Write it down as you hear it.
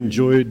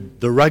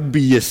Enjoyed the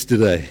rugby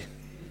yesterday.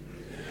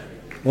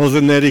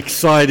 Wasn't that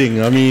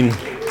exciting? I mean,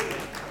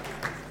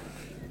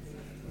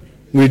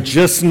 we're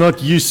just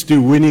not used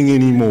to winning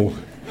anymore.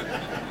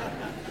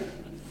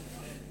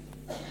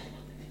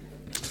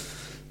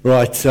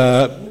 Right,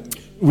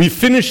 we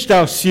finished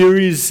our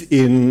series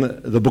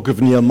in the book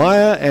of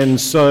Nehemiah, and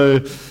so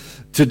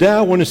today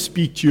I want to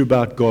speak to you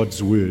about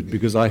God's Word,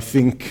 because I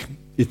think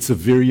it's a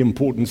very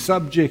important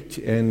subject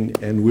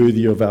and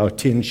worthy of our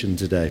attention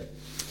today.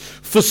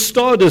 For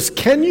starters,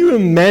 can you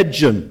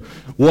imagine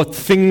what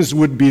things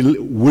would be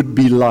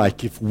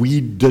like if we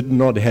did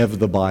not have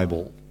the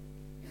Bible?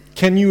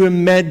 Can you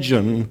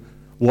imagine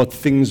what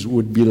things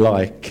would be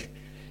like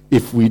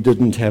if we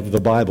didn't have the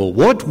Bible?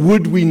 What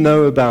would we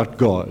know about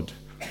God?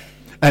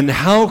 And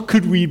how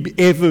could we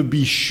ever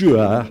be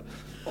sure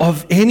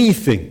of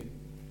anything?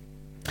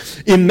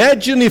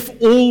 Imagine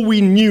if all we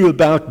knew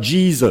about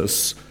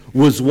Jesus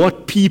was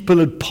what people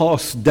had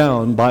passed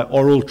down by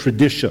oral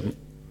tradition.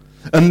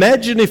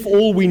 Imagine if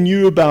all we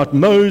knew about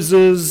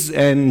Moses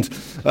and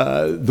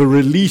the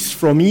release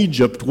from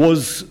Egypt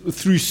was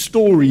through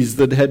stories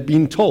that had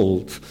been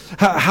told.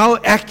 How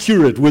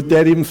accurate would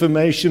that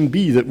information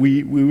be that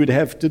we would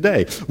have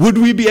today? Would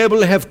we be able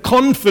to have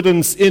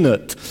confidence in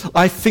it?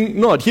 I think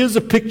not. Here's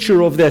a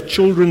picture of that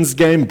children's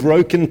game,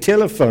 Broken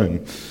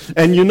Telephone.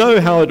 And you know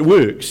how it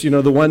works. You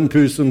know, the one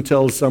person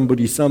tells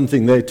somebody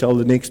something, they tell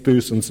the next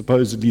person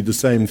supposedly the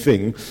same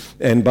thing.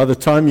 And by the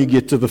time you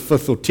get to the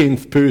 5th or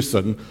 10th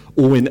person,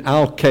 or in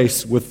our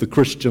case with the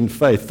Christian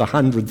faith, the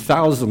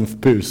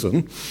 100,000th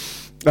person,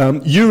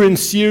 you're in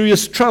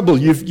serious trouble.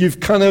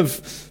 You've kind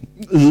of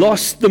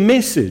lost the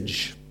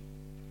message.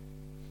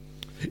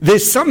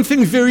 There's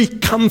something very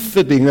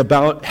comforting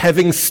about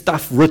having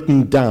stuff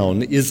written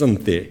down,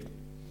 isn't there?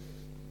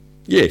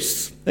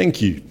 Yes, thank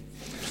you.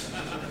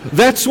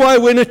 That's why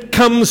when it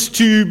comes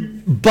to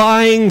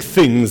buying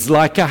things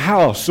like a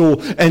house or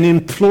an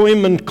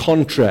employment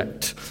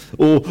contract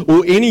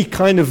or any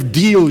kind of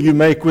deal you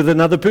make with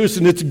another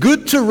person, it's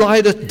good to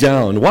write it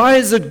down. Why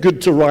is it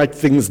good to write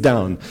things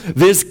down?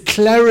 There's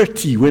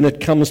clarity when it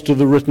comes to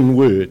the written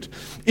word.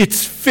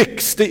 It's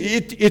fixed.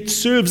 It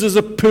serves as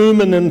a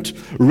permanent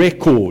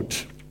record.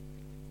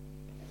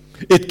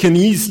 It can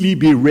easily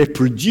be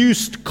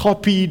reproduced,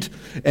 copied,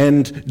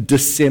 and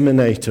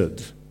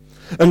disseminated.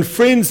 And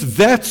friends,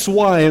 that's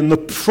why in the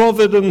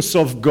providence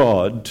of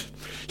God,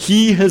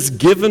 He has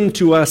given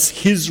to us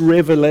His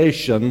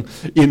revelation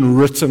in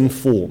written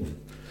form.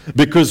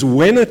 Because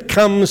when it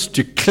comes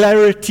to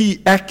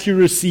clarity,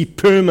 accuracy,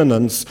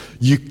 permanence,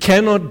 you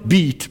cannot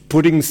beat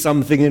putting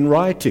something in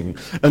writing.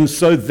 And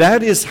so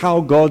that is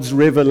how God's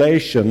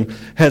revelation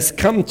has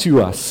come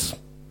to us.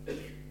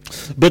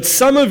 But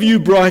some of you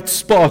bright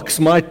sparks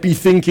might be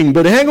thinking,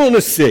 but hang on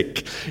a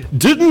sec,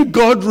 didn't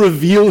God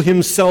reveal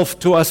Himself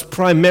to us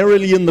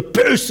primarily in the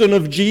person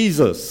of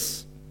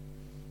Jesus?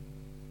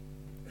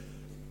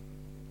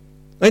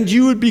 And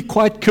you would be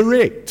quite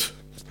correct.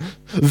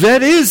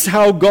 That is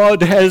how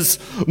God has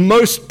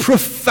most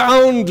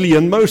profoundly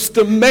and most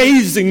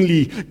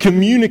amazingly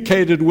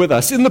communicated with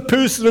us, in the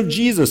person of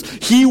Jesus.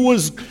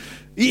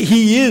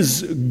 He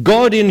is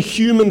God in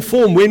human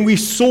form. When we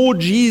saw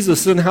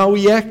Jesus and how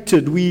He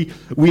acted, we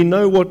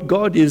know what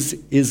God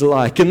is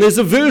like. And there's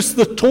a verse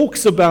that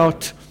talks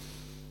about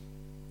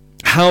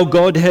how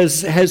God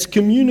has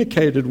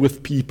communicated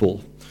with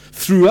people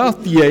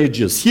throughout the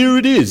ages. Here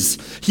it is,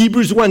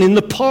 Hebrews 1. In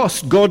the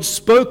past, God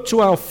spoke to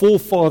our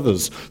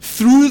forefathers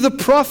through the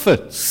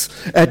prophets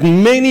at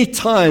many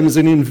times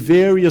and in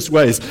various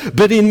ways.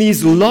 But in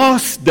these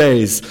last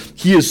days,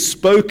 He has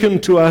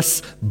spoken to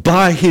us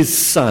by His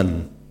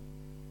Son.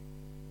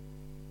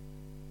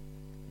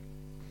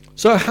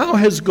 So how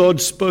has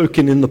God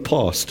spoken in the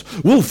past?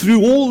 Well,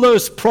 through all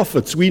those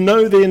prophets, we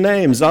know their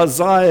names: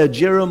 Isaiah,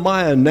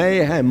 Jeremiah,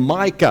 Nahum,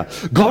 Micah.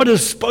 God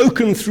has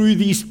spoken through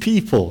these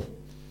people.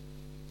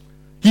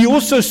 He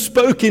also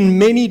spoke in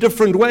many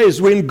different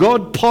ways. When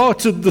God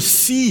parted the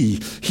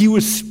sea, He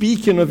was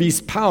speaking of His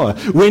power.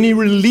 When He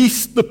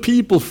released the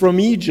people from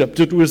Egypt,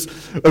 it was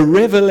a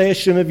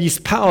revelation of His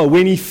power.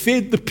 When He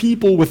fed the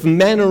people with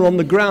manna on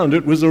the ground,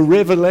 it was a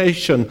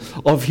revelation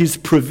of His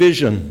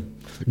provision.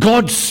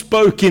 God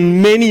spoke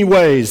in many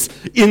ways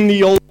in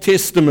the Old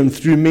Testament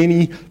through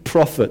many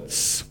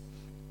prophets.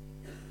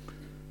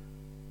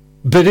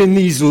 But in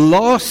these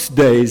last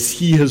days,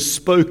 He has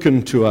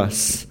spoken to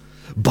us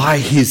by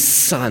His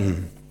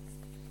Son.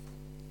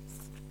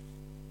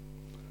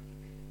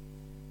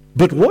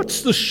 But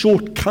what's the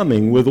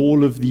shortcoming with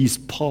all of these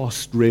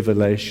past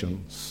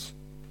revelations?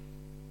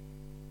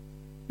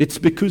 It's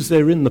because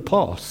they're in the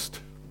past.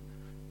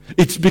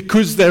 It's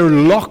because they're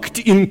locked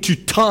into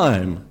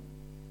time.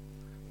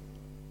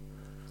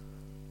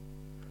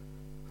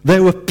 They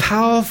were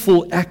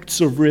powerful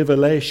acts of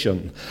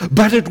revelation,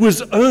 but it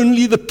was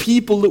only the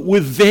people that were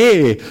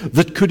there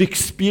that could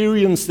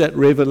experience that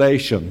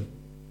revelation.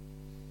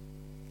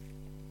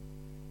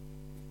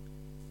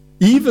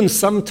 Even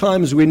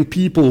sometimes when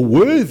people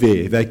were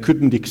there, they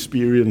couldn't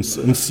experience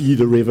and see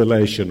the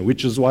revelation,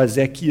 which is why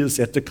Zacchaeus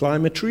had to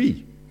climb a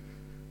tree.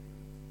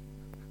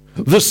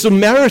 The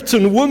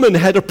Samaritan woman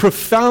had a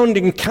profound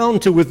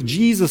encounter with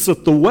Jesus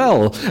at the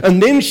well,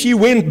 and then she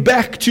went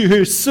back to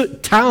her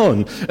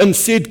town and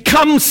said,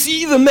 "Come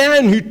see the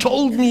man who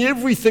told me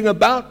everything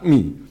about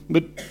me."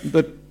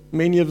 But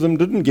many of them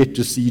didn't get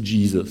to see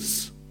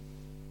Jesus.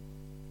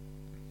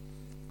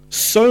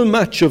 So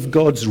much of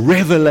God's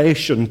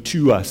revelation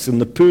to us in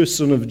the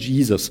person of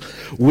Jesus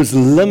was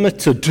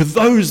limited to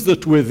those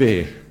that were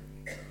there.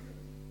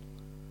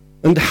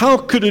 And how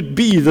could it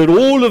be that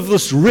all of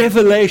this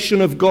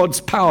revelation of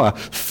God's power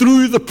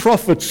through the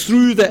prophets,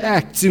 through the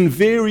Acts in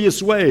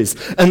various ways,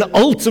 and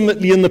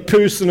ultimately in the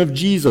person of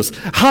Jesus,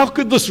 how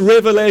could this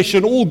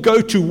revelation all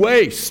go to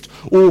waste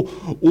or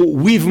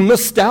we've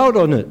missed out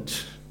on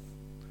it?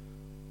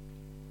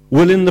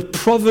 Well, in the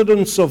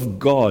providence of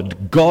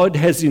God, God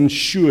has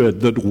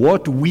ensured that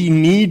what we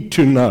need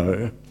to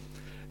know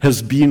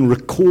has been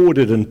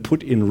recorded and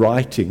put in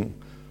writing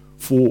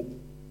for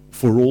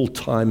all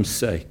time's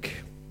sake.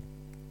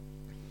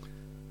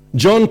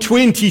 John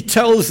 20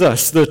 tells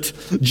us that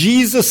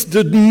Jesus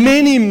did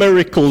many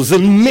miracles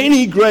and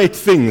many great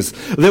things.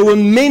 There were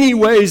many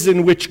ways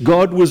in which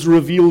God was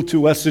revealed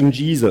to us in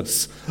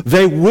Jesus.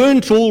 They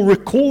weren't all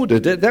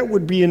recorded. That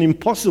would be an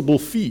impossible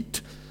feat.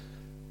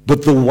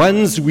 But the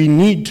ones we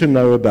need to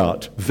know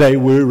about, they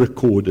were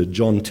recorded,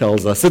 John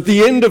tells us. At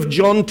the end of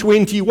John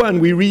 21,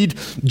 we read,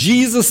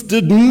 Jesus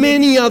did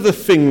many other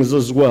things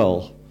as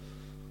well.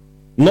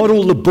 Not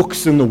all the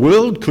books in the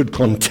world could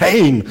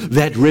contain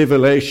that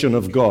revelation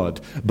of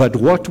God, but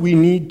what we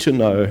need to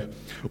know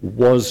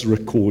was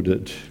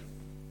recorded.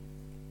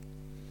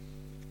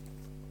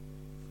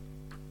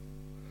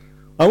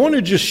 I want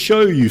to just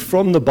show you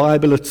from the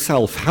Bible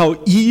itself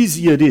how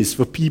easy it is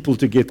for people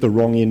to get the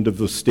wrong end of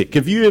the stick.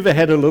 Have you ever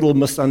had a little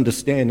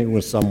misunderstanding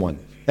with someone?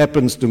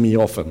 Happens to me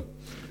often.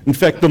 In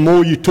fact, the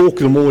more you talk,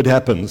 the more it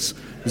happens.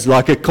 It's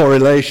like a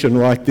correlation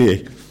right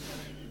there.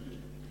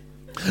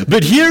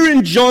 But here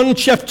in John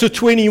chapter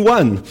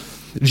 21,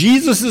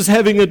 Jesus is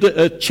having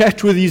a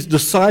chat with his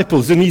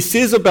disciples, and he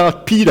says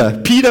about Peter,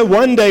 "Peter,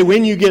 one day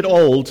when you get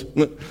old,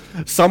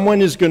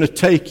 someone is going to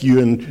take you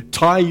and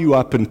tie you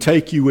up and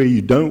take you where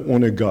you don't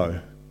want to go,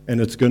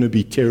 and it's going to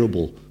be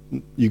terrible.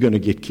 You're going to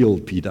get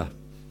killed, Peter."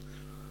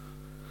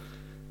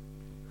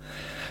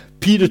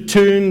 Peter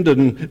turned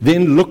and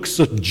then looks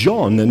at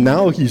John, and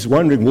now he's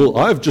wondering, well,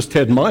 I've just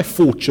had my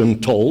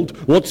fortune told.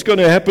 What's going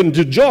to happen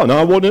to John?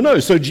 I want to know.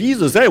 So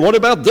Jesus, hey, what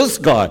about this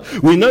guy?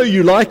 We know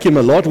you like him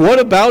a lot. What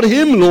about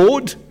him,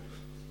 Lord?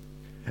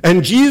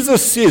 And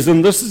Jesus says,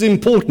 and this is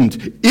important,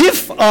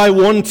 if I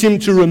want him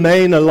to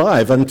remain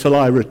alive until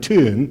I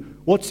return,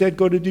 what's that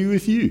got to do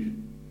with you?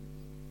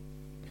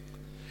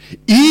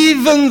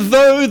 Even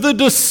though the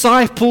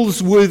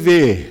disciples were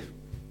there,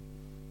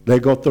 they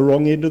got the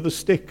wrong end of the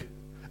stick.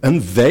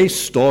 And they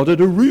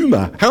started a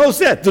rumor. How's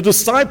that? The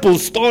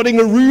disciples starting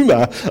a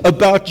rumor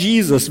about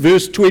Jesus.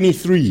 Verse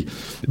 23.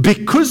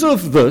 Because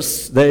of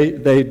this,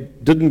 they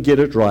didn't get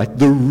it right.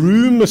 The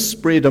rumor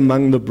spread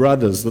among the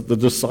brothers that the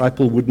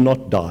disciple would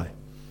not die.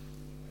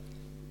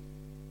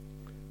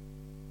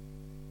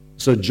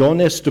 So John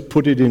has to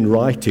put it in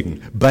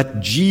writing. But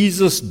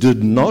Jesus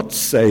did not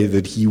say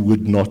that he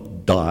would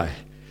not die.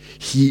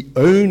 He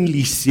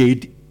only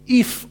said,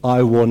 if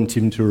I want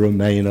him to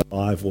remain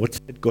alive, what's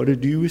that got to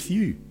do with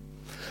you?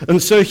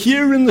 And so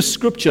here in the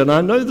scripture, and I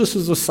know this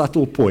is a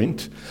subtle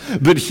point,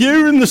 but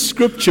here in the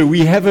scripture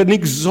we have an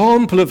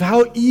example of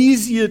how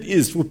easy it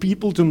is for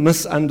people to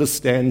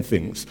misunderstand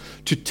things,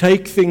 to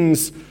take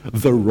things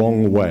the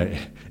wrong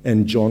way.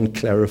 And John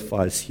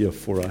clarifies here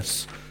for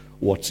us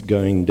what's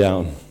going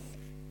down.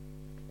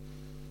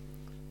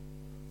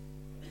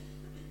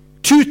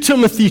 2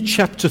 Timothy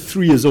chapter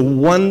 3 is a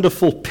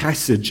wonderful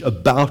passage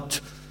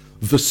about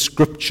the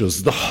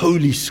scriptures, the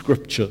holy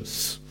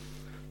scriptures.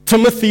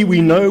 Timothy,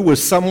 we know,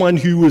 was someone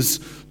who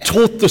was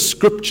taught the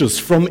scriptures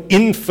from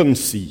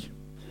infancy.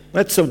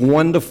 That's a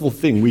wonderful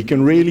thing. We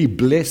can really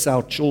bless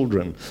our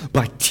children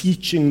by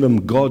teaching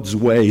them God's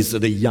ways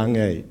at a young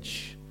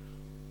age.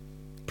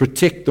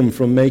 Protect them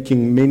from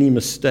making many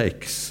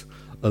mistakes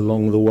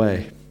along the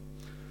way.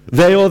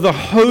 They are the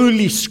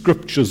holy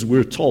scriptures,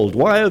 we're told.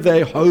 Why are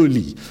they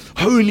holy?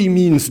 Holy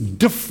means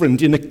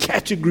different, in a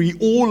category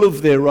all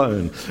of their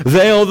own.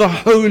 They are the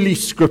holy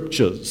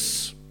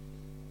scriptures.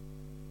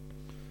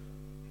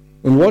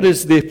 And what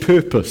is their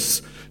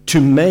purpose?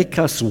 To make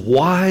us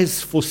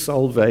wise for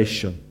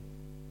salvation.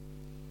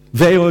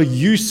 They are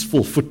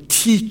useful for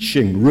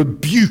teaching,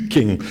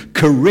 rebuking,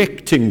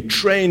 correcting,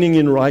 training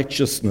in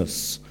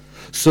righteousness,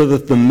 so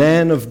that the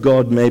man of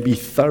God may be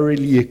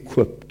thoroughly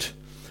equipped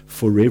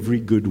for every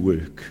good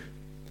work.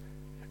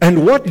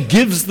 And what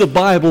gives the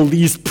Bible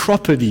these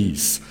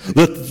properties?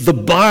 That the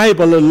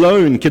Bible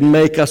alone can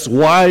make us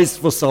wise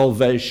for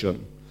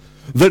salvation.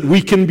 That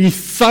we can be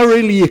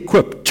thoroughly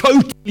equipped,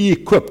 totally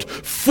equipped,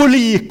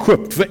 fully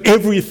equipped for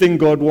everything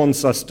God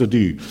wants us to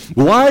do.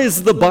 Why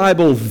is the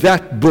Bible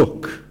that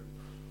book?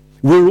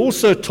 We're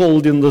also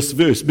told in this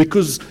verse,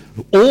 because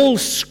all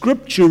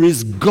Scripture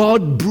is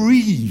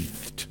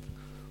God-breathed.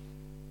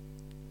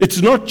 It's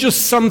not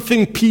just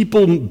something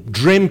people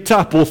dreamt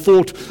up or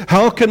thought,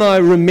 how can I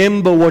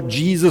remember what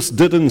Jesus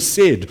did and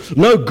said?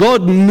 No,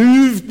 God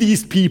moved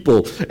these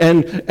people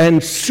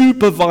and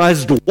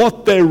supervised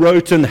what they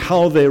wrote and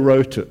how they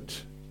wrote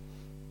it.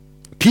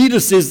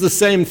 Peter says the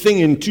same thing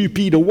in 2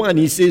 Peter 1.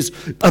 He says,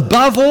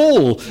 above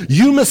all,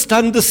 you must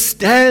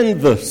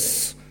understand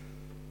this.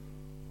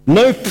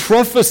 No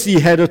prophecy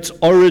had its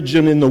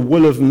origin in the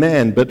will of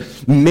man,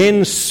 but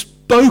men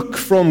spoke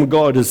from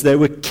God as they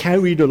were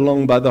carried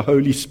along by the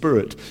Holy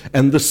Spirit.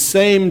 And the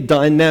same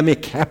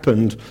dynamic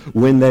happened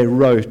when they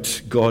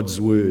wrote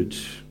God's word.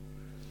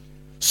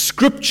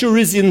 Scripture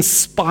is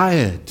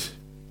inspired.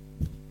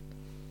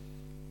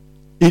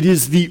 It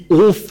is the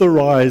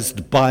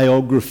authorized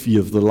biography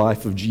of the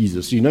life of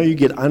Jesus. You know, you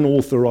get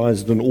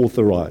unauthorized and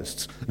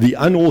authorized. The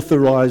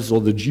unauthorized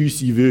or the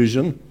juicy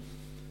version.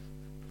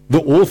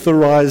 The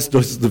authorized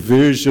is the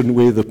version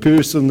where the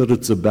person that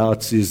it's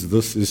about says,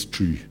 this is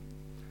true.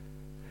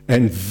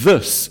 And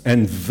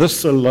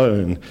this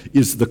alone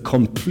is the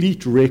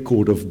complete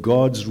record of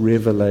God's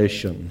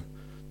revelation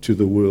to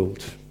the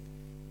world.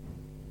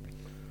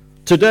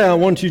 Today I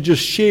want to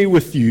just share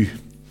with you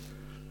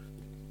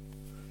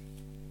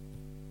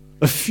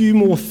a few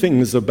more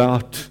things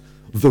about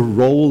the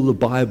role the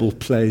Bible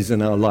plays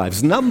in our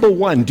lives. Number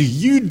one, do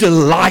you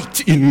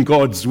delight in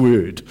God's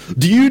word?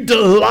 Do you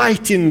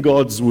delight in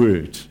God's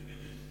word?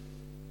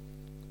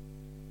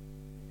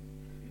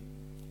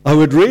 I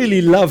would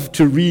really love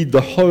to read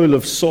the whole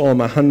of Psalm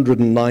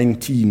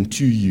 119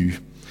 to you,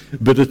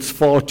 but it's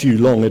far too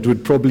long. It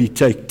would probably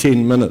take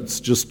 10 minutes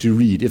just to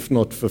read, if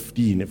not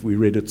 15 if we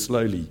read it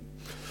slowly.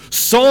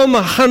 Psalm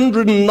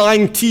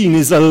 119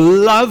 is a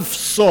love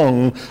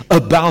song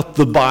about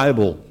the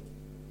Bible,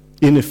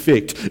 in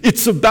effect.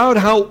 It's about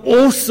how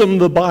awesome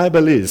the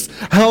Bible is,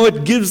 how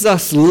it gives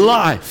us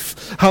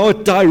life, how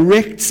it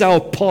directs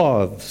our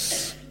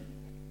paths.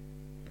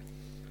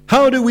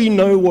 How do we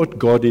know what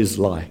God is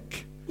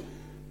like?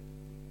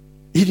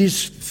 It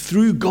is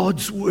through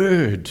God's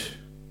word.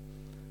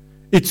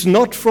 It's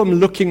not from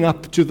looking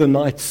up to the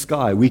night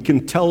sky. We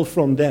can tell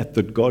from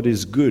that God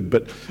is good.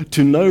 But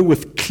to know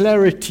with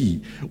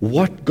clarity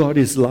what God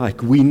is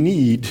like, we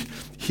need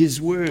His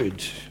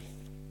word.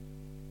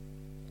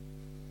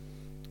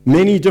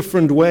 Many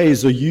different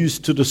ways are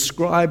used to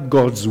describe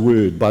God's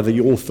word by the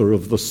author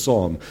of the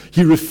psalm.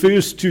 He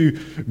refers to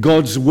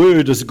God's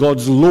word as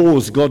God's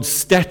laws, God's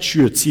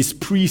statutes, His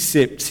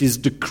precepts, His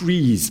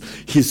decrees,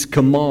 His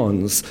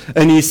commands.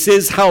 And he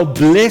says, how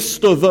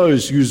blessed are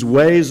those whose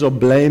ways are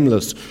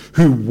blameless,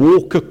 who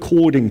walk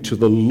according to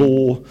the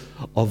law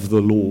of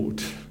the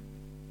Lord.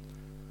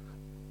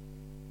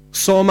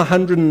 Psalm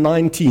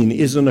 119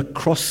 is an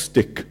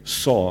acrostic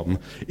psalm.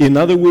 In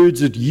other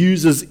words, it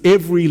uses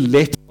every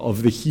letter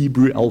of the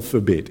Hebrew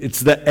alphabet. It's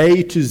the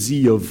A to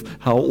Z of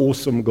how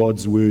awesome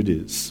God's word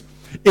is.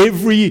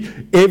 Every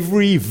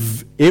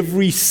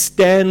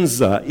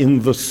stanza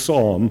in the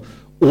psalm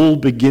all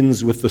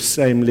begins with the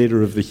same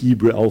letter of the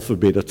Hebrew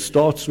alphabet. It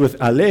starts with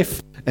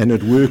Aleph and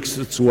it works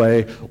its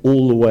way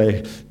all the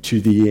way to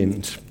the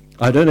end.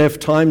 I don't have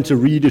time to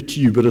read it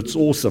to you, but it's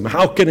awesome.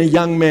 How can a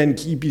young man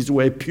keep his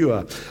way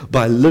pure?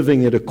 By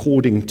living it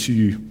according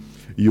to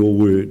your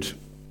word.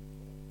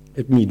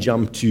 Let me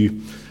jump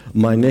to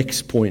my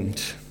next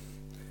point.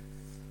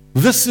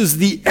 This is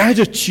the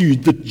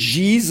attitude that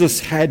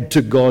Jesus had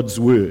to God's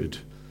word.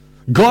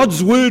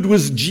 God's word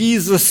was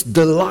Jesus'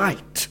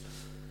 delight.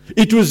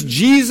 It was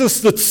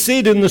Jesus that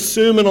said in the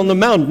Sermon on the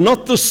Mount,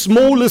 not the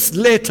smallest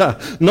letter,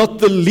 not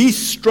the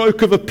least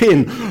stroke of a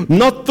pen,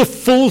 not the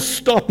full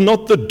stop,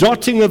 not the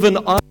dotting of an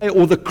I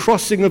or the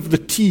crossing of the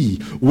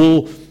T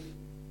will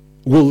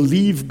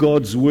leave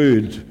God's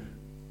word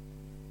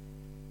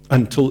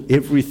until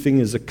everything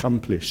is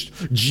accomplished.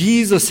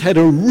 Jesus had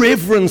a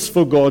reverence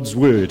for God's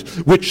word,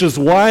 which is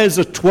why as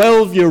a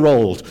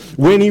 12-year-old,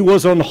 when he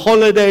was on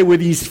holiday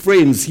with his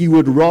friends, he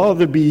would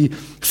rather be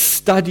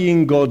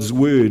studying God's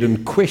word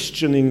and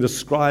questioning the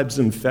scribes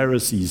and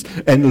Pharisees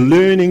and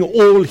learning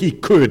all he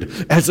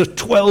could as a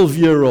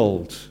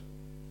 12-year-old.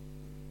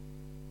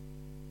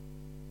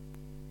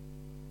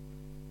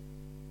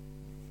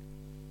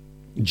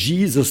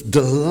 Jesus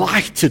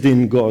delighted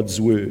in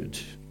God's word.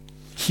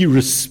 He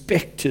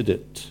respected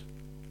it.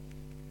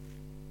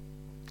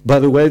 By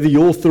the way, the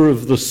author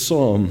of the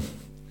psalm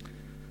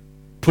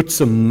puts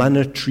a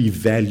monetary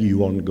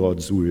value on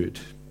God's word.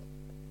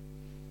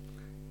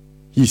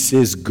 He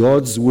says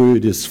God's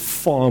word is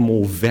far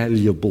more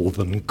valuable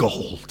than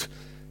gold.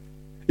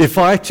 If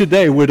I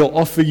today were to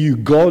offer you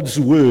God's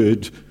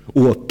word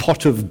or a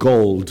pot of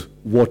gold,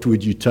 what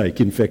would you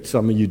take? In fact,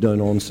 some of you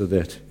don't answer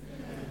that.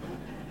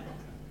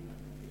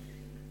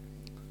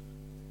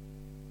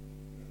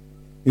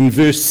 In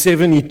verse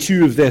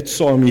 72 of that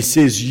psalm, he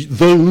says,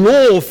 the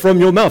law from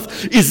your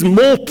mouth is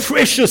more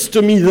precious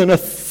to me than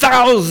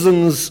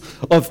thousands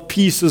of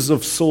pieces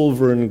of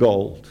silver and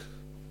gold.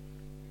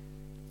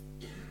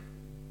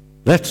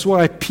 That's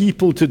why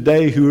people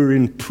today who are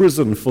in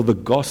prison for the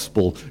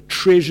gospel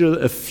treasure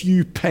a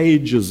few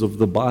pages of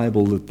the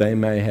Bible that they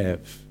may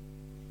have.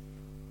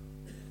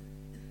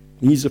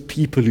 These are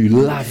people who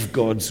love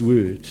God's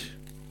word.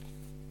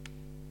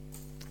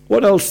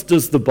 What else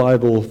does the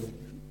Bible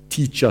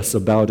teach us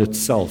about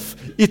itself?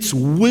 It's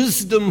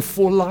wisdom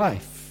for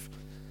life.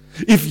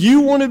 If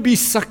you want to be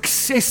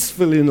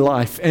successful in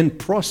life and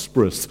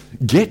prosperous,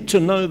 get to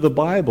know the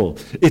Bible.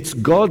 It's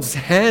God's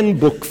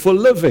handbook for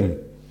living.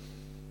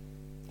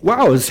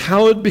 Wow, has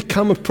Howard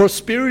become a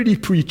prosperity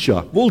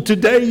preacher? Well,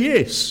 today,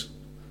 yes.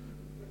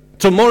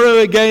 Tomorrow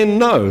again,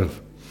 no.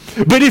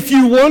 But if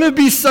you want to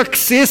be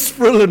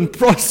successful and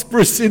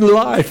prosperous in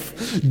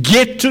life,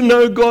 get to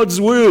know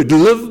God's word,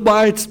 live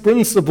by its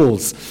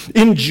principles.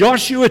 In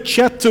Joshua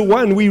chapter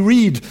 1, we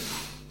read,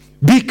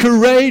 "Be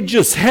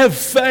courageous, have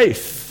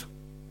faith.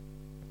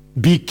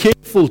 Be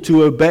careful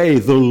to obey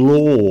the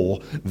law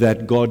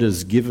that God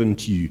has given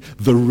to you,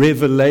 the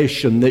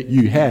revelation that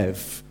you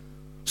have,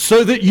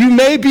 so that you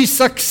may be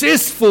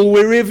successful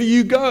wherever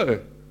you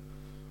go."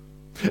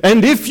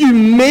 And if you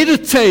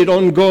meditate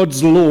on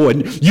God's law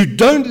and you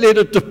don't let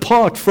it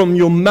depart from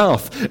your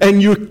mouth and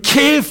you're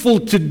careful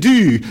to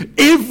do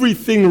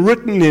everything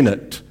written in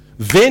it,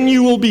 then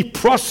you will be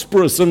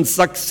prosperous and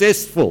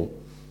successful.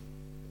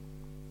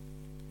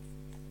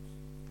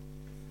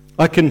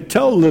 I can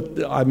tell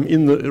that I'm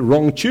in the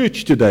wrong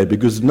church today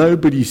because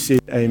nobody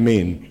said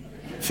amen.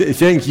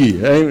 Thank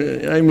you.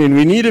 Amen.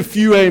 We need a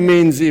few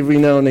amens every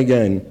now and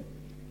again.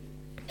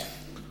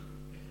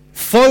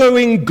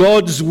 Following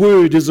God's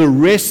word is a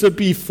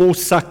recipe for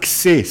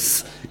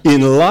success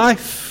in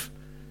life,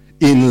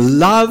 in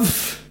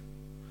love,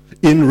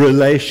 in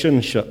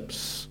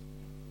relationships.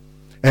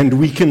 And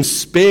we can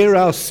spare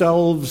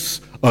ourselves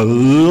a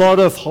lot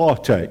of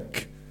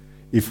heartache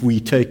if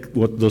we take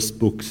what this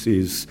book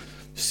says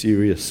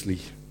seriously.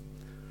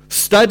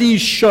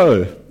 Studies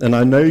show, and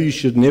I know you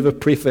should never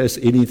preface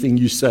anything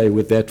you say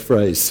with that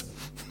phrase.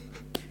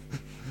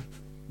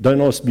 Don't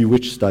ask me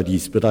which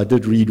studies, but I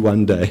did read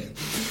one day.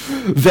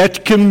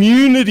 That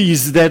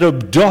communities that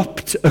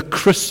adopt a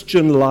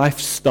Christian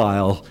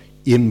lifestyle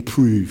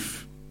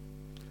improve.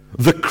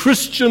 The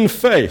Christian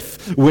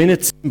faith, when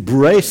it's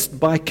embraced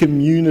by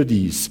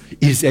communities,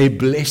 is a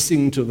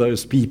blessing to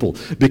those people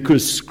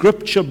because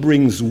Scripture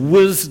brings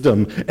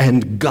wisdom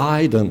and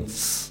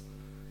guidance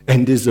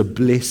and is a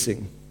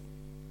blessing.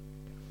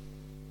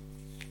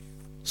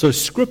 So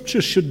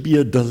Scripture should be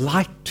a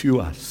delight to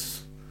us.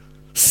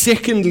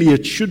 Secondly,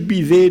 it should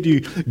be there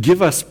to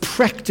give us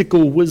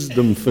practical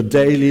wisdom for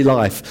daily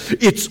life.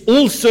 It's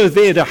also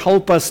there to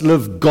help us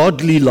live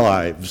godly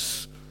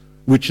lives,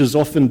 which is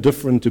often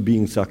different to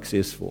being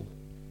successful.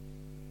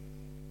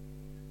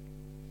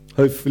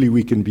 Hopefully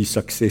we can be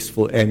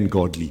successful and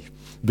godly.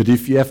 But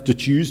if you have to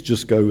choose,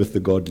 just go with the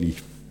godly.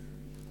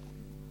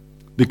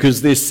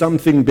 Because there's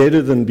something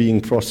better than being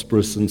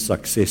prosperous and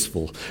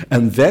successful,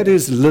 and that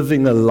is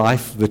living a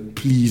life that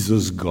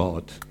pleases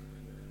God.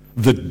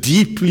 That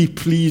deeply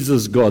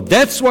pleases God.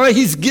 That's why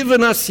He's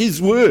given us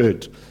His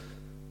word.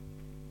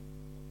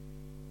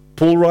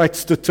 Paul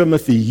writes to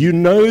Timothy, "You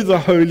know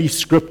the Holy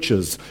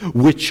Scriptures,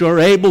 which are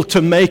able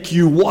to make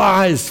you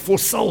wise for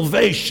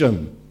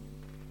salvation,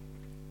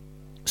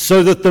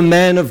 so that the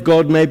man of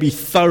God may be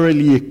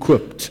thoroughly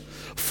equipped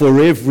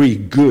for every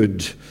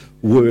good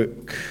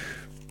work."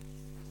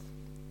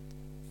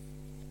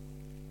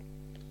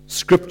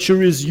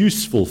 Scripture is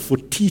useful for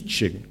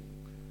teaching,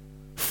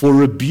 for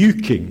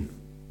rebuking.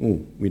 Oh,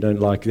 we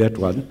don't like that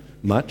one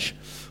much.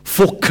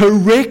 For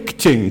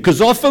correcting, because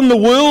often the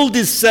world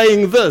is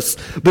saying this,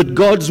 but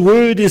God's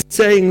word is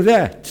saying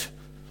that.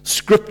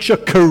 Scripture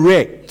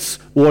corrects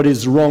what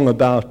is wrong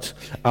about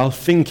our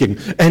thinking,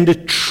 and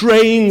it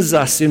trains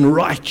us in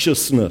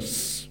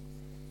righteousness.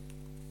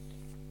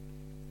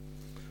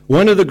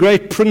 One of the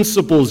great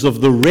principles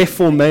of the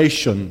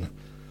Reformation,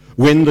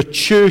 when the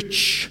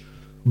church,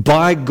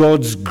 by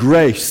God's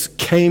grace,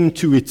 came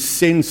to its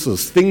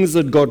senses, things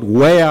had got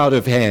way out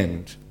of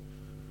hand.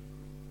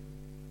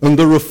 And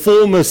the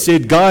reformers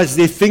said, guys,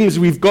 there are things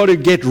we've got to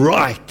get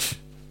right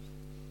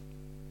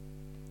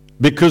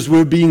because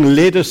we're being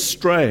led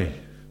astray.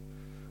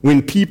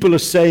 When people are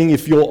saying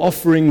if your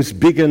offering's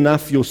big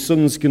enough, your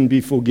sins can be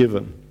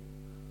forgiven.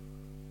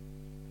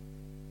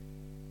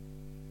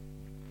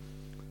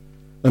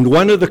 And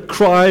one of the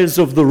cries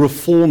of the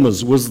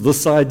reformers was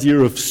this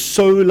idea of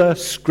sola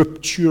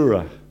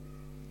scriptura.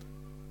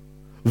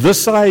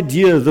 This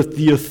idea that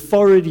the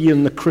authority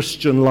in the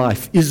Christian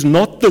life is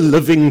not the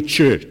living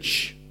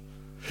church.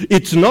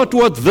 It's not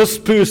what this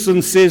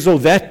person says or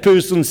that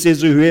person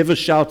says or whoever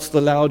shouts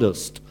the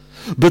loudest.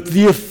 But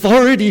the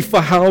authority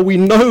for how we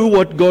know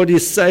what God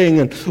is saying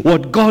and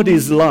what God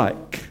is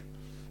like.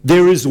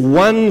 There is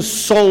one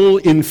sole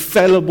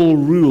infallible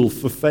rule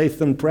for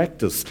faith and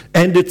practice,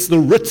 and it's the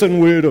written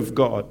word of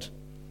God.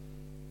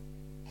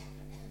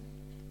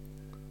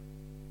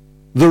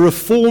 The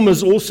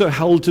Reformers also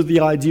held to the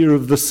idea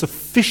of the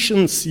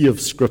sufficiency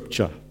of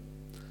Scripture.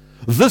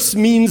 This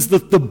means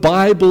that the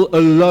Bible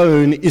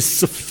alone is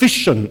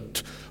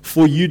sufficient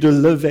for you to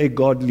live a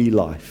godly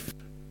life.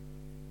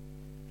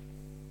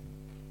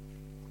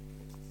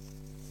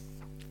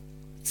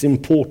 It's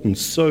important,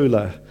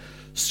 sola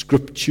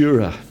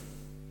scriptura.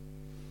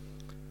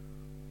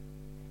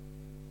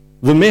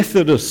 The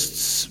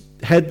Methodists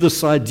had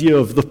this idea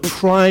of the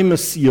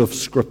primacy of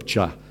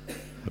Scripture,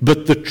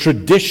 but the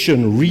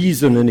tradition,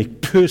 reason,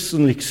 and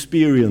personal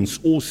experience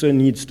also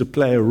needs to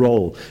play a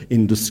role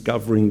in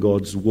discovering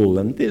God's will.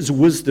 And there's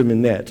wisdom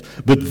in that.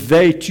 But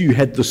they too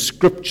had the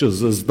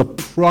Scriptures as the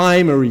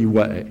primary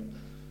way.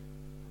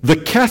 The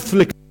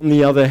Catholics, on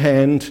the other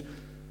hand,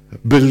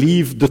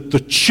 believed that the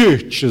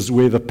church is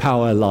where the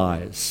power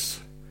lies,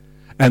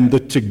 and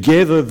that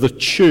together the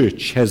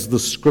church has the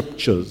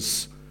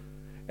Scriptures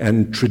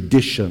and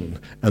tradition,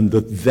 and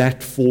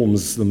that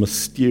forms the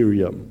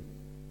mysterium.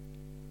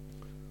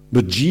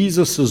 But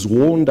Jesus has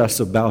warned us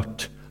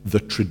about the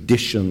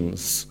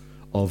traditions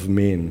of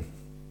men.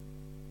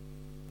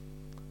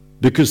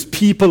 Because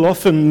people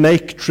often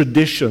make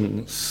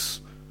traditions,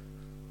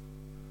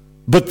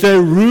 but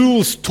they're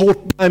rules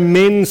taught by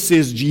men,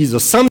 says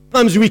Jesus.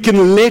 Sometimes we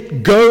can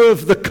let go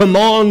of the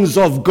commands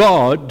of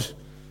God,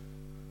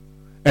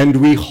 and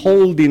we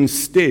hold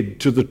instead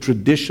to the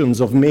traditions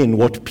of men,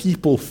 what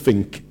people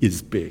think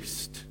is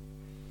best.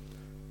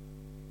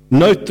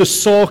 Note the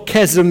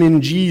sarcasm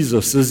in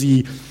Jesus as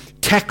he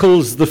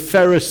tackles the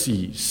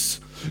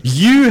Pharisees.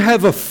 You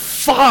have a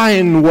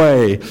fine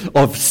way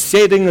of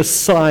setting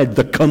aside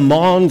the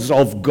commands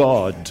of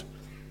God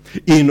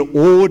in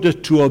order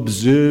to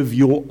observe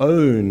your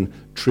own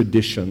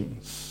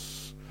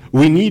traditions.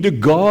 We need to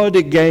guard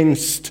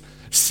against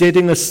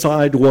setting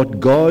aside what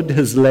God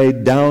has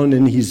laid down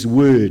in His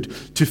Word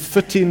to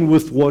fit in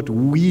with what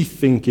we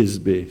think is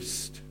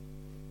best.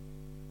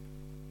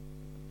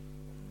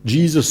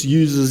 Jesus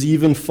uses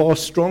even far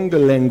stronger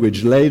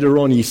language. Later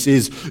on, he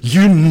says,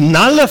 you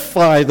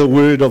nullify the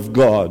Word of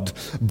God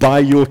by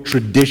your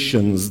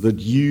traditions that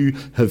you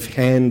have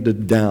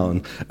handed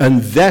down.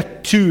 And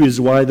that too is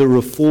why the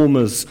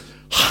Reformers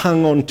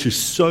hung on to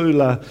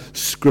sola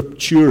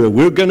scriptura.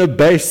 We're going to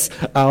base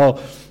our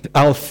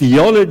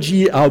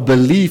theology, our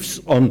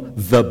beliefs on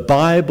the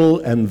Bible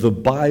and the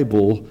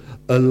Bible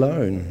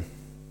alone.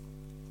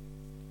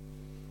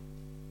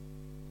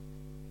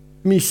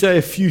 Let me say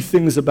a few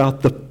things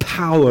about the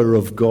power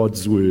of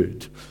God's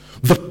Word.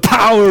 The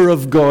power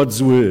of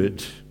God's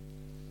Word.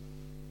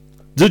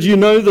 Did you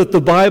know that the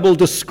Bible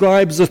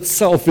describes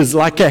itself as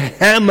like a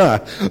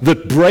hammer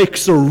that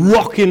breaks a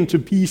rock into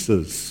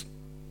pieces?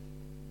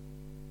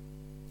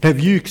 Have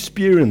you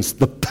experienced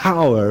the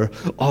power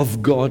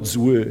of God's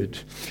Word?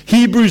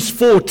 Hebrews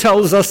 4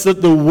 tells us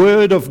that the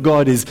Word of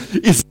God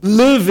is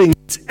living,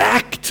 it's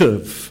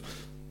active.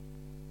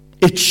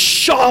 It's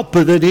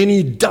sharper than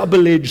any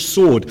double-edged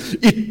sword.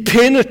 It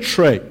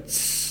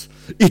penetrates.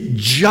 It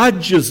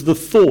judges the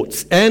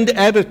thoughts and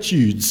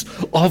attitudes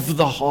of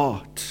the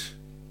heart.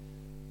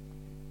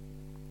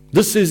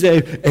 This is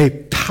a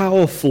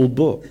powerful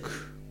book.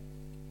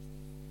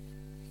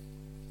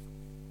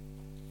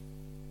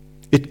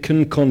 It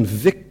can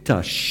convict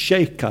us,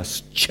 shake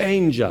us,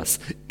 change us,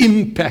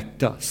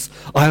 impact us.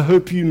 I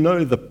hope you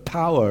know the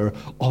power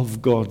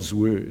of God's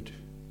Word.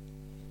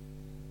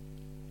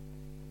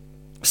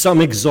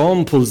 Some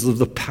examples of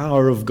the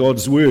power of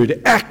God's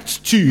Word. Acts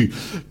 2,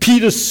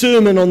 Peter's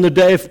sermon on the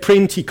day of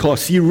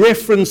Pentecost. He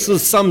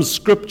references some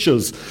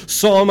scriptures,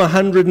 Psalm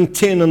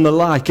 110 and the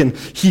like, and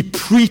he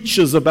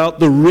preaches about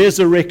the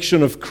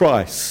resurrection of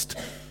Christ.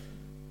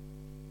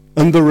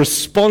 And the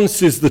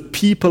response is that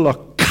people are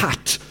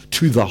cut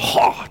to the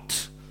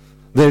heart.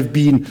 They've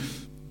been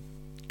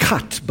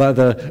cut by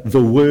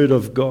the Word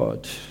of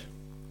God.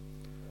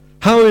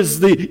 How is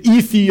the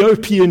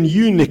Ethiopian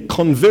eunuch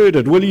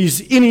converted? Well,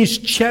 he's in his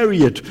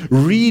chariot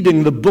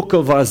reading the book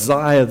of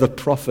Isaiah the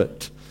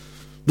prophet.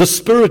 The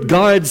Spirit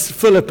guides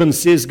Philip and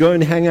says, go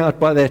and hang out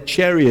by that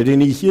chariot.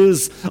 And he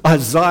hears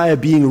Isaiah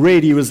being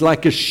read. He was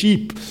like a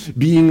sheep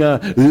being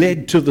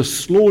led to the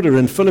slaughter.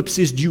 And Philip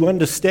says, do you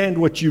understand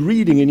what you're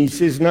reading? And he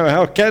says, no,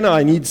 how can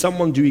I? I need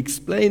someone to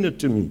explain it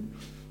to me.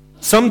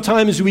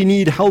 Sometimes we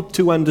need help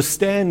to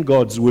understand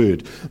God's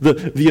Word.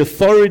 The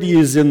authority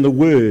is in the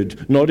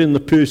Word, not in the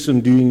person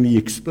doing the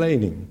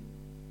explaining.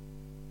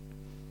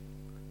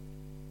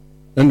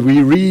 And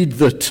we read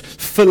that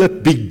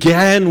Philip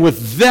began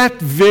with that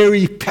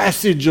very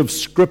passage of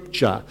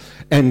Scripture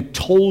and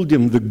told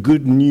him the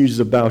good news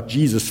about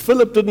Jesus.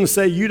 Philip didn't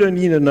say, you don't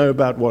need to know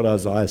about what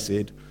Isaiah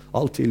said.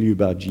 I'll tell you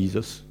about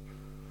Jesus.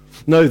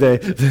 No,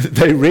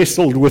 they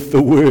wrestled with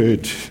the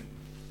Word.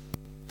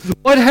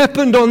 What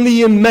happened on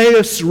the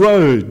Emmaus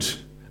Road?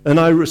 And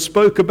I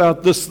spoke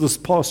about this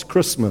past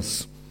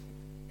Christmas.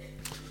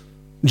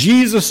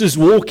 Jesus is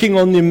walking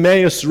on the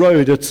Emmaus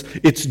Road.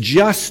 It's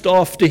just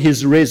after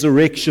his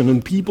resurrection,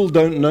 and people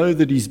don't know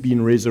that he's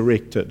been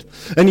resurrected.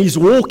 And he's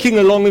walking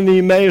along in the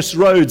Emmaus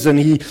roads, and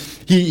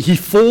he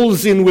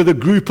falls in with a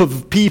group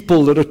of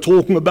people that are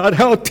talking about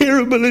how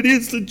terrible it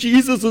is that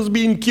Jesus has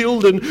been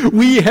killed, and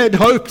we had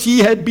hoped he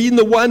had been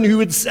the one who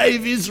would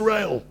save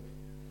Israel.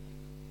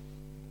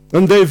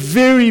 And they're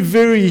very,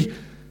 very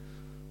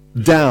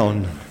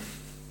down.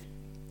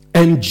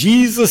 And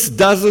Jesus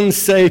doesn't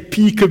say,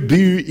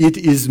 peekaboo, it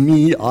is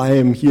me, I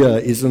am here.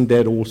 Isn't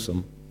that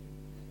awesome?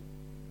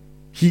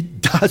 He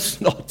does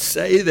not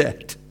say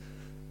that.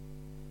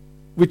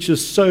 which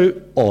is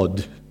so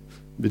odd.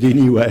 But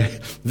anyway,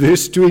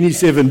 verse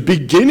 27,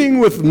 beginning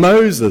with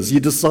Moses, he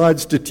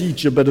decides to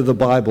teach a bit of the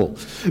Bible.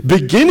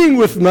 Beginning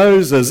with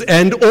Moses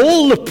and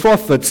all the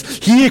prophets,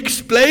 he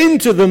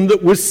explained to them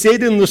that was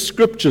said in the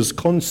scriptures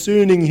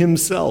concerning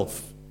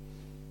himself.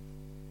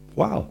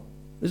 Wow,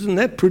 isn't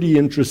that pretty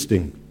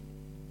interesting?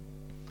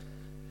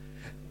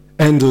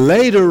 And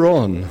later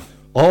on,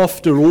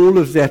 after all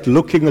of that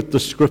looking at the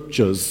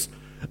scriptures,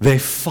 they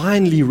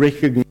finally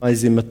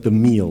recognize him at the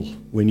meal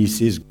when he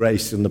says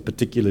grace in the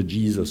particular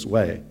Jesus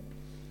way.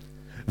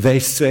 They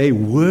say,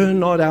 were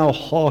not our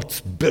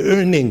hearts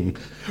burning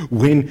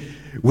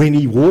when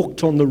he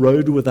walked on the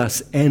road with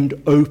us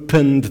and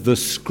opened the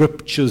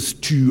scriptures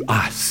to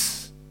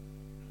us?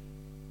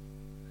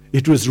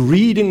 It was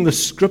reading the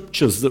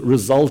scriptures that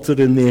resulted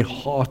in their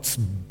hearts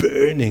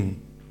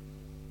burning.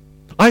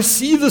 I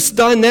see this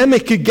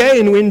dynamic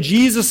again when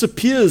Jesus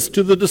appears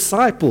to the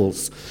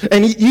disciples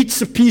and he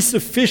eats a piece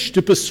of fish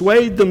to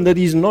persuade them that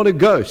he's not a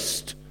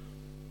ghost.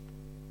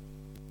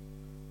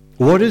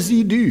 What does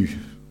he do?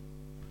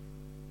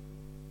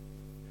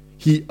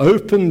 He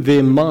opened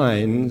their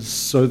minds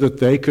so that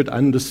they could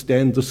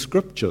understand the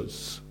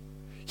scriptures.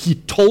 He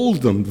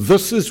told them,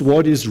 this is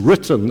what is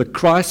written, that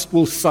Christ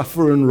will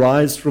suffer and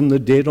rise from the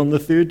dead on the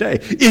third day.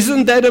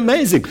 Isn't that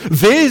amazing?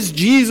 There's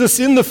Jesus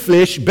in the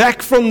flesh,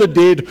 back from the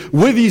dead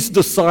with his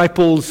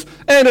disciples,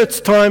 and it's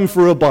time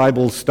for a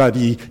Bible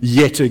study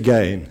yet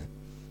again.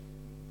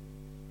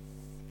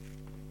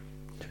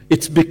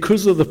 It's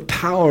because of the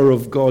power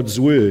of God's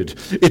word.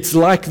 It's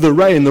like the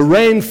rain. The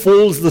rain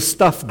falls, the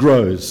stuff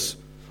grows.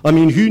 I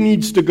mean, who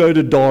needs to go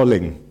to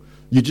Darling?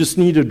 You just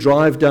need to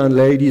drive down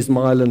Ladies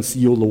Mile and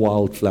see all the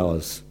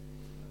wildflowers.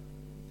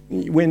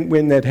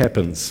 When that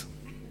happens,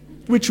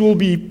 which will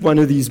be one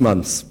of these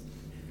months.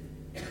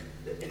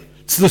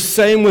 It's the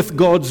same with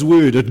God's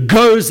word. It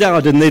goes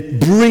out and it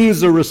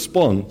brings a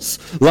response.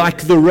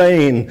 Like the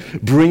rain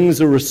brings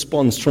a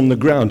response from the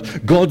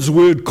ground. God's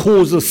word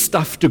causes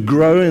stuff to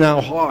grow in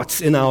our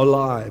hearts, in our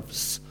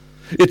lives.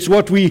 It's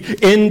what we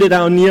ended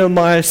our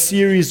Nehemiah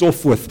series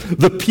off with.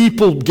 The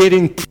people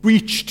getting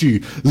preached to,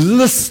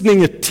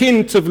 listening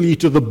attentively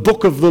to the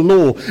book of the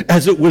law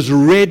as it was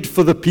read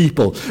for the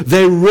people.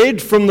 They read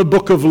from the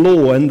book of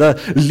law, and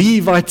the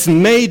Levites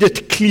made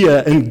it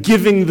clear and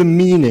giving the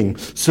meaning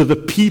so the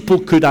people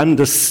could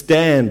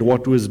understand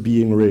what was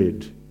being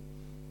read.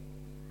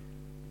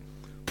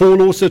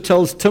 Paul also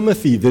tells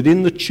Timothy that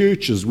in the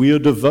churches we are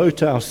to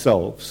devote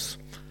ourselves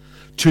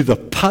to the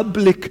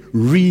public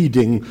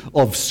reading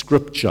of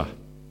Scripture.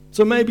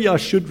 So maybe I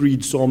should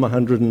read Psalm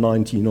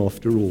 119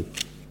 after all.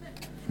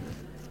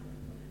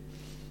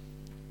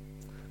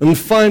 And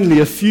finally,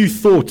 a few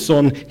thoughts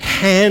on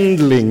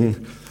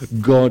handling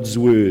God's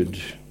Word.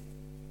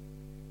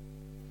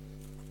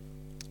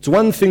 It's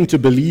one thing to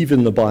believe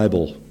in the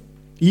Bible,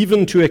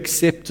 even to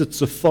accept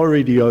its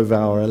authority over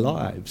our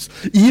lives,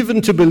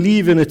 even to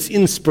believe in its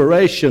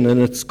inspiration and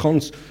its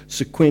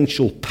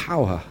consequential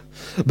power.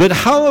 But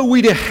how are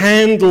we to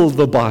handle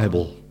the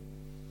Bible?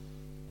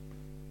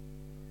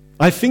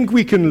 I think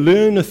we can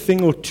learn a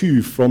thing or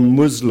two from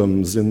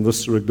Muslims in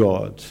this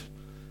regard.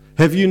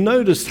 Have you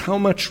noticed how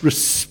much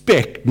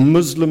respect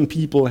Muslim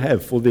people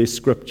have for their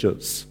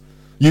scriptures?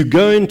 You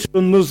go into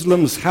a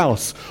Muslim's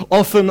house,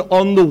 often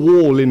on the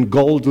wall in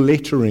gold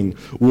lettering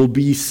will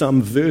be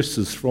some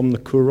verses from the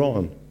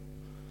Quran.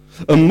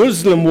 A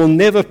Muslim will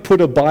never put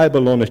a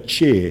Bible on a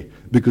chair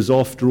because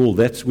after all,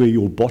 that's where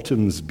your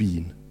bottom's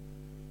been.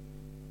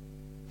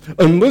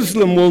 A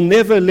Muslim will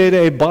never let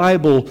a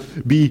Bible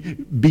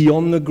be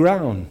on the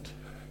ground.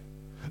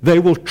 They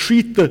will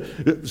treat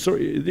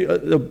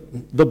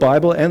the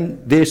Bible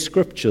and their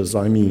scriptures,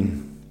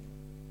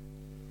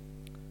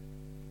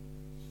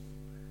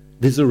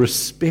 There's a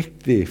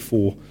respect there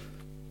for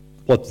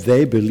what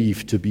they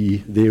believe to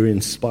be their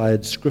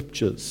inspired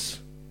scriptures.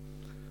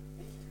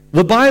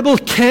 The Bible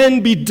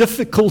can be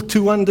difficult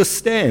to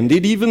understand.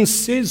 It even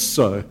says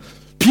so.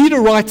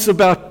 Peter writes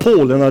about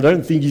Paul, and I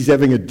don't think he's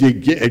having a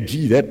dig,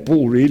 gee, that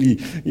Paul really,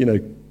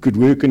 could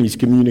work on his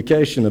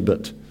communication a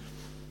bit.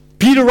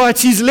 Peter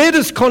writes, his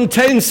letters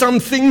contain some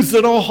things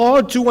that are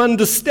hard to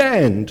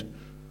understand.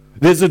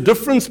 There's a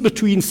difference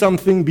between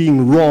something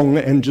being wrong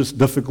and just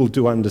difficult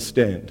to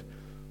understand.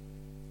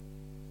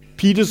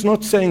 Peter's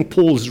not saying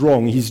Paul's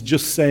wrong, he's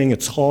just saying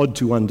it's hard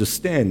to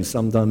understand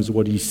sometimes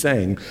what he's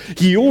saying.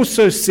 He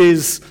also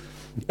says,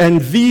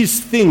 and these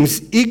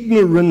things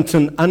ignorant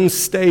and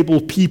unstable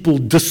people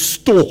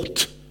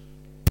distort,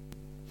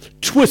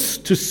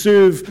 twist to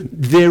serve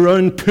their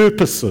own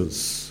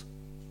purposes,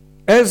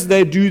 as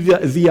they do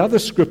the other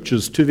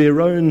scriptures to their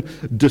own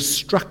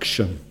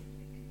destruction.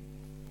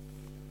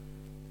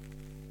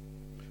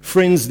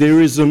 Friends,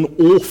 there is an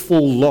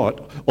awful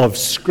lot of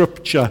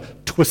scripture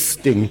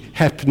twisting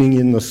happening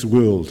in this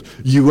world.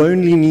 You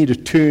only need to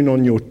turn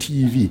on your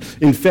TV.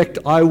 In fact,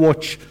 I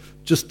watch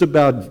just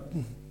about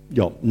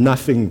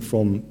nothing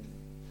from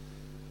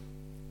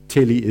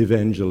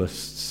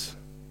tele-evangelists.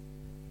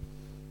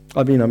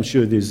 I'm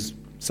sure there's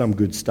some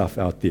good stuff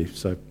out there,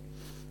 so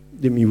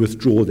let me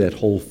withdraw that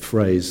whole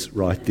phrase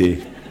right there.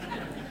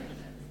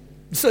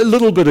 It's a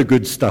little bit of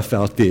good stuff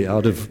out there,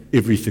 out of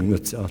everything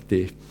that's out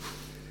there.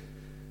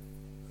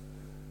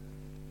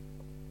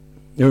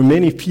 There are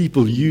many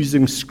people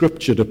using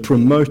Scripture to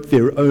promote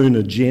their own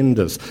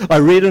agendas. I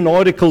read an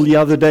article the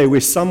other day where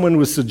someone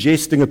was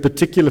suggesting a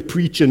particular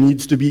preacher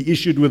needs to be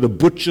issued with a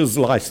butcher's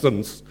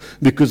license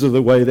because of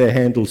the way they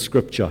handle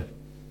Scripture.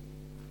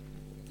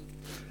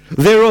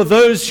 There are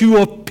those who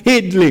are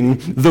peddling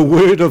the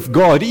Word of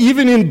God.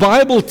 Even in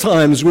Bible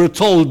times, we're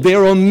told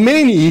there are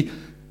many.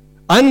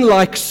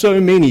 Unlike so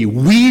many,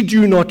 we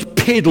do not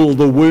peddle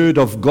the Word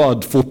of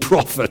God for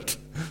profit.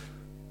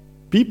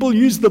 People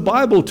use the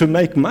Bible to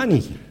make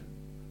money.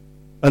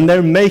 And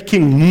they're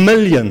making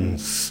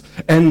millions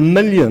and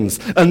millions.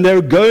 And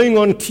they're going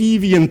on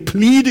TV and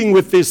pleading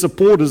with their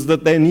supporters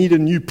that they need a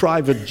new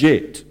private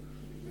jet.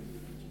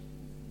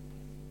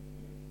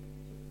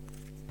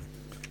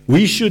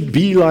 We should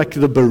be like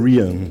the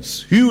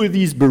Bereans. Who are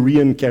these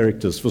Berean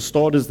characters? For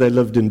starters, they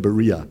lived in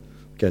Berea.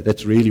 Okay,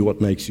 that's really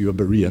what makes you a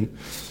Berean.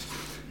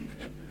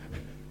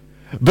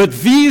 But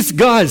these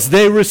guys,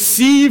 they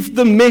received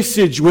the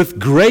message with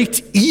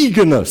great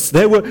eagerness.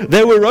 They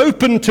were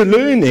open to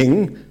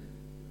learning,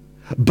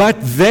 but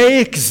they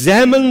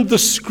examined the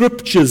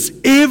Scriptures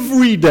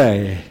every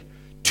day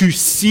to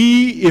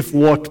see if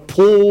what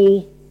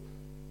Paul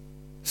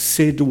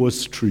said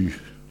was true.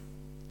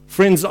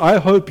 Friends, I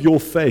hope your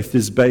faith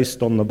is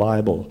based on the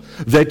Bible,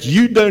 that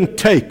you don't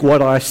take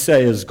what I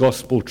say as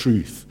gospel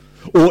truth.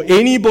 Or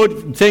anybody,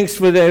 thanks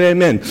for that,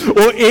 amen.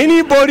 Or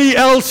anybody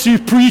else who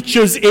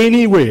preaches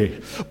anywhere.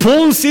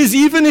 Paul says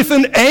even if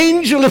an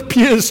angel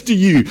appears to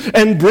you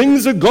and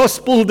brings a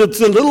gospel that's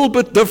a little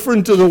bit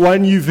different to the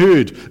one you've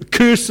heard,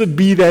 cursed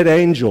be that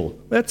angel.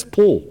 That's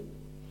Paul.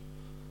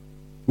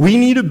 We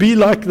need to be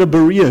like the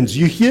Bereans.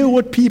 You hear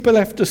what people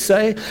have to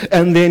say,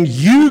 and then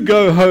you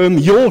go home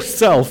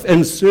yourself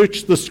and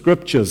search the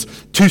Scriptures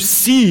to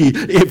see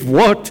if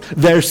what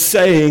they're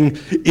saying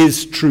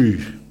is true.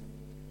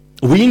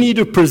 We need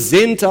to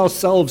present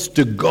ourselves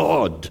to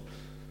God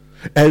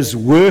as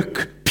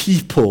work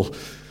people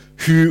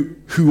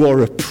who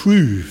are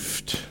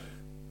approved,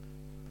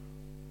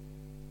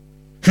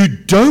 who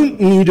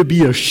don't need to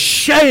be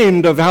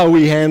ashamed of how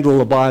we handle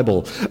the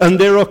Bible. And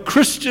there are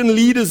Christian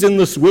leaders in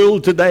this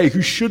world today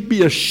who should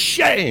be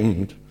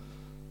ashamed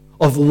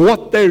of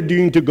what they're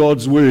doing to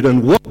God's Word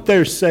and what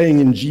they're saying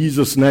in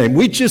Jesus' name,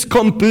 which is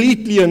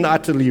completely and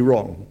utterly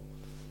wrong.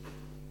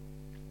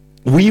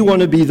 We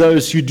want to be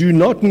those who do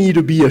not need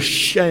to be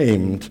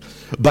ashamed,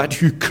 but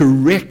who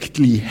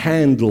correctly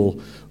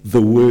handle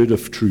the word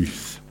of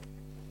truth.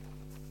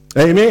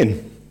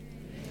 Amen.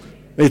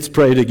 Let's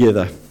pray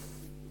together.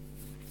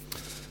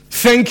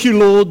 Thank you,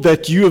 Lord,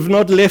 that you have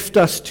not left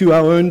us to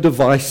our own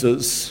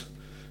devices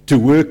to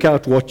work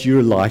out what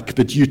you're like,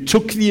 but you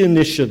took the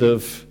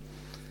initiative.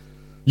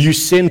 You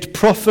sent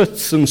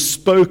prophets and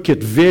spoke at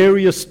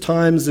various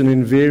times and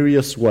in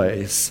various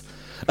ways.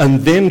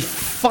 And then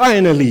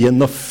finally, in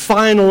the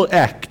final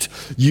act,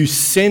 you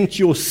sent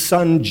your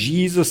Son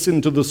Jesus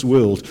into this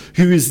world,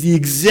 who is the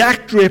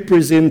exact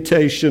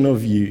representation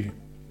of you.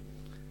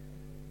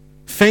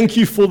 Thank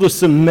you for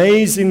this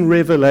amazing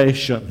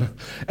revelation.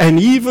 And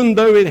even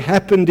though it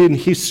happened in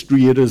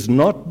history, it has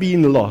not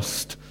been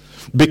lost,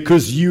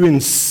 because you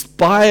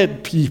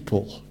inspired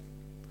people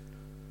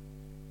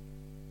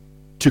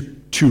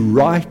to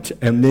write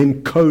and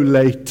then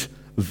collate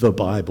the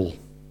Bible.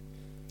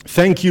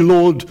 Thank you,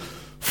 Lord,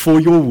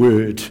 for your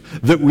word,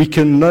 that we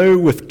can know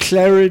with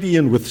clarity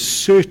and with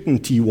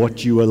certainty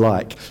what you are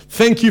like.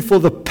 Thank you for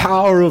the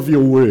power of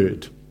your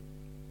word,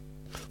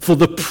 for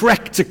the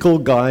practical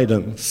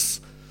guidance,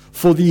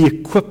 for the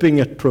equipping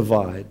it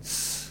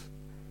provides.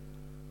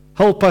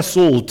 Help us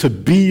all to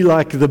be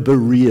like the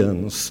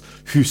Bereans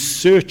who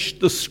searched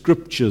the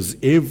Scriptures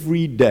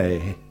every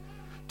day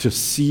to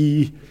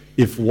see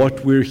if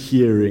what we're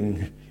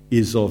hearing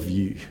is of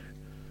you.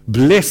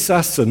 Bless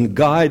us and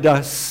guide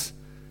us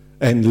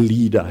and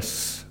lead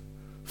us.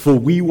 For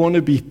we want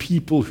to be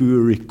people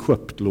who are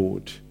equipped,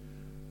 Lord,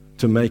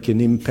 to make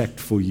an impact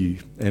for you.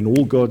 And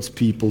all God's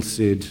people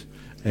said,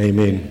 amen.